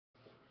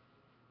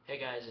Hey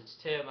guys, it's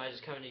Tim. I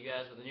just coming to you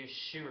guys with a new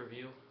shoe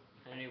review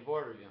and a new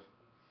board review.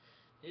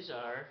 These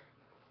are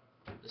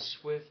the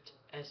Swift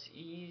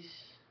SEs.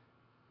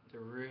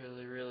 They're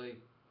really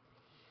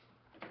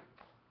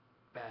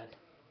bad.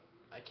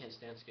 I can't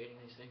stand skating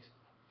these things.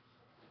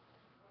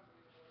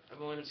 I've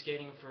only been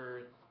skating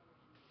for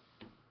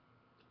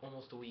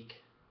almost a week.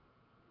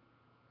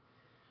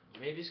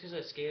 Maybe it's because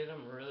I skated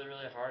them really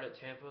hard at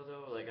Tampa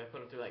though. Like I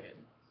put them through like a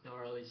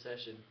gnarly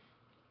session.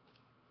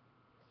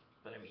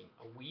 But I mean,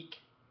 a week?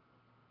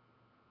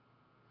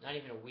 Not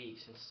even a week,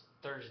 since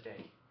Thursday.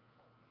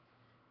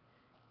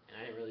 And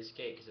I didn't really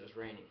skate because it was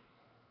raining.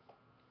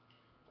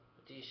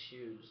 But these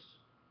shoes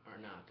are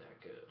not that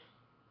good.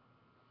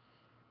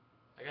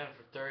 I got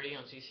them for $30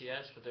 on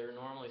CCS, but they're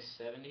normally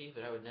 $70,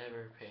 but I would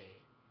never pay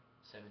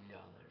 $70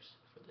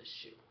 for this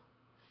shoe.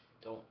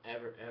 Don't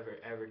ever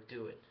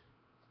do it.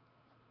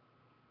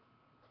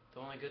 The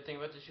only good thing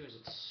about this shoe is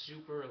it's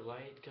super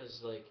light, because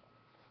like,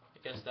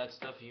 I guess that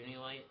stuff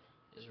Unilite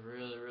is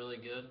really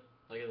good,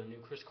 like the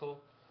new Chris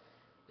Cole.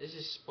 This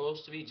is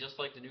supposed to be just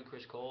like the new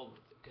Chris Cole,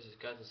 because it's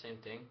got the same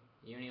thing,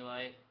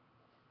 Unilite,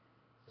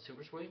 the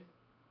Super Suede,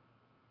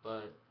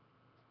 but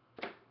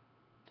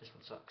this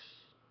one sucks.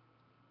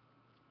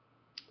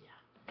 Yeah.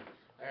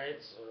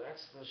 Alright, so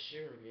that's the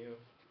shoe review.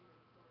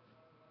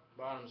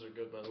 Bottoms are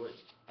good, by the way.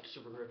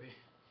 Super grippy.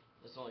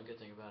 That's the only good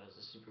thing about it,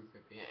 is it's super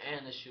grippy.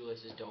 And the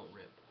shoelaces don't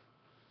rip.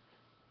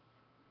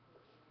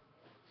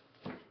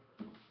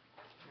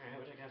 Alright,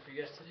 what I got for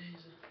you guys today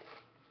is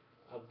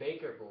a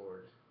Baker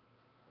board.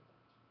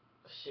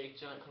 A Shake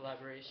Junt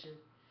collaboration.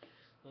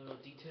 A little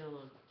detail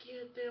on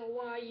get there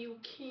while you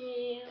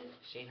can.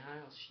 Shane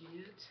Hiles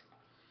shit.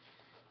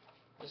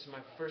 This is my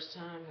first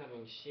time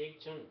having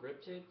Shake Junt grip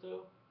tape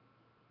though.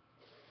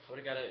 I would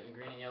have got it in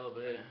green and yellow,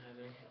 but I didn't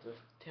have it at the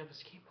Tampa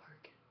skate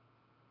park.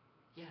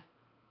 Yeah,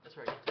 that's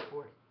where I got the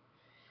board.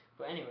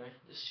 But anyway,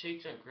 this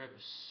Shake Junt grip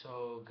is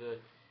so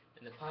good.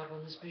 And the pop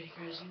on this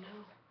Baker, as you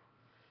know,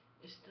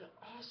 is the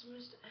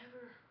awesomest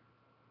ever.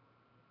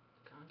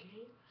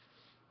 Concave.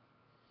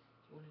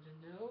 You wanted to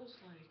know, it's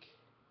like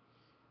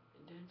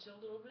indents a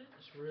little bit.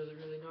 It's really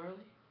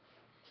gnarly.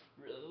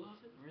 Really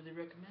love it. Really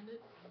recommend it.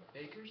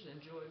 Bakers,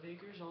 enjoy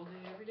Bakers all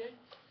day, every day.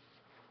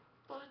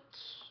 But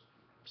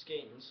I'm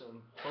skating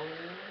some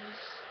Bones,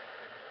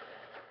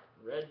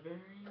 Red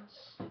bearings,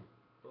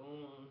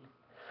 Bone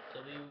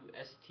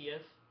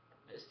WSTF,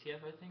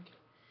 STF I think,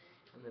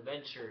 and the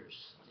Ventures.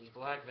 These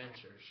black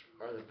Ventures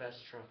are the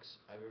best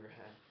trucks I've ever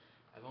had.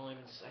 I've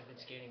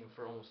been skating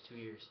for almost 2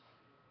 years.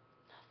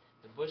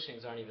 The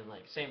bushings aren't even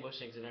like same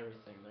bushings and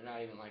everything. They're not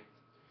even like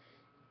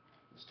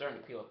starting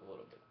to peel up a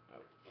little bit.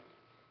 Oh.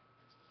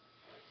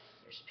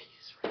 There's a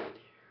piece right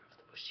there of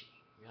the bushing.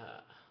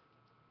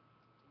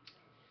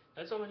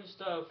 That's all my new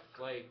stuff.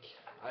 Like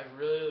I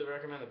really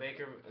recommend the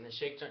Baker and the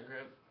Shake Junt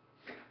grip.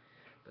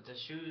 But the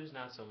shoes,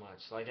 not so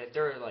much. Like if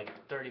they're like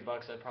 $30,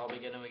 I'd probably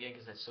get them again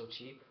because that's so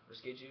cheap for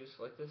skate shoes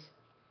like this.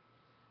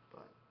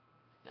 But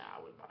nah, I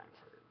wouldn't buy them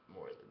for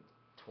more than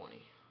 20,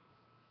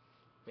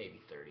 maybe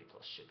 30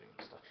 plus shipping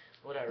and stuff.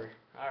 Whatever.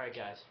 All right,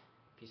 guys.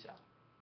 Peace out.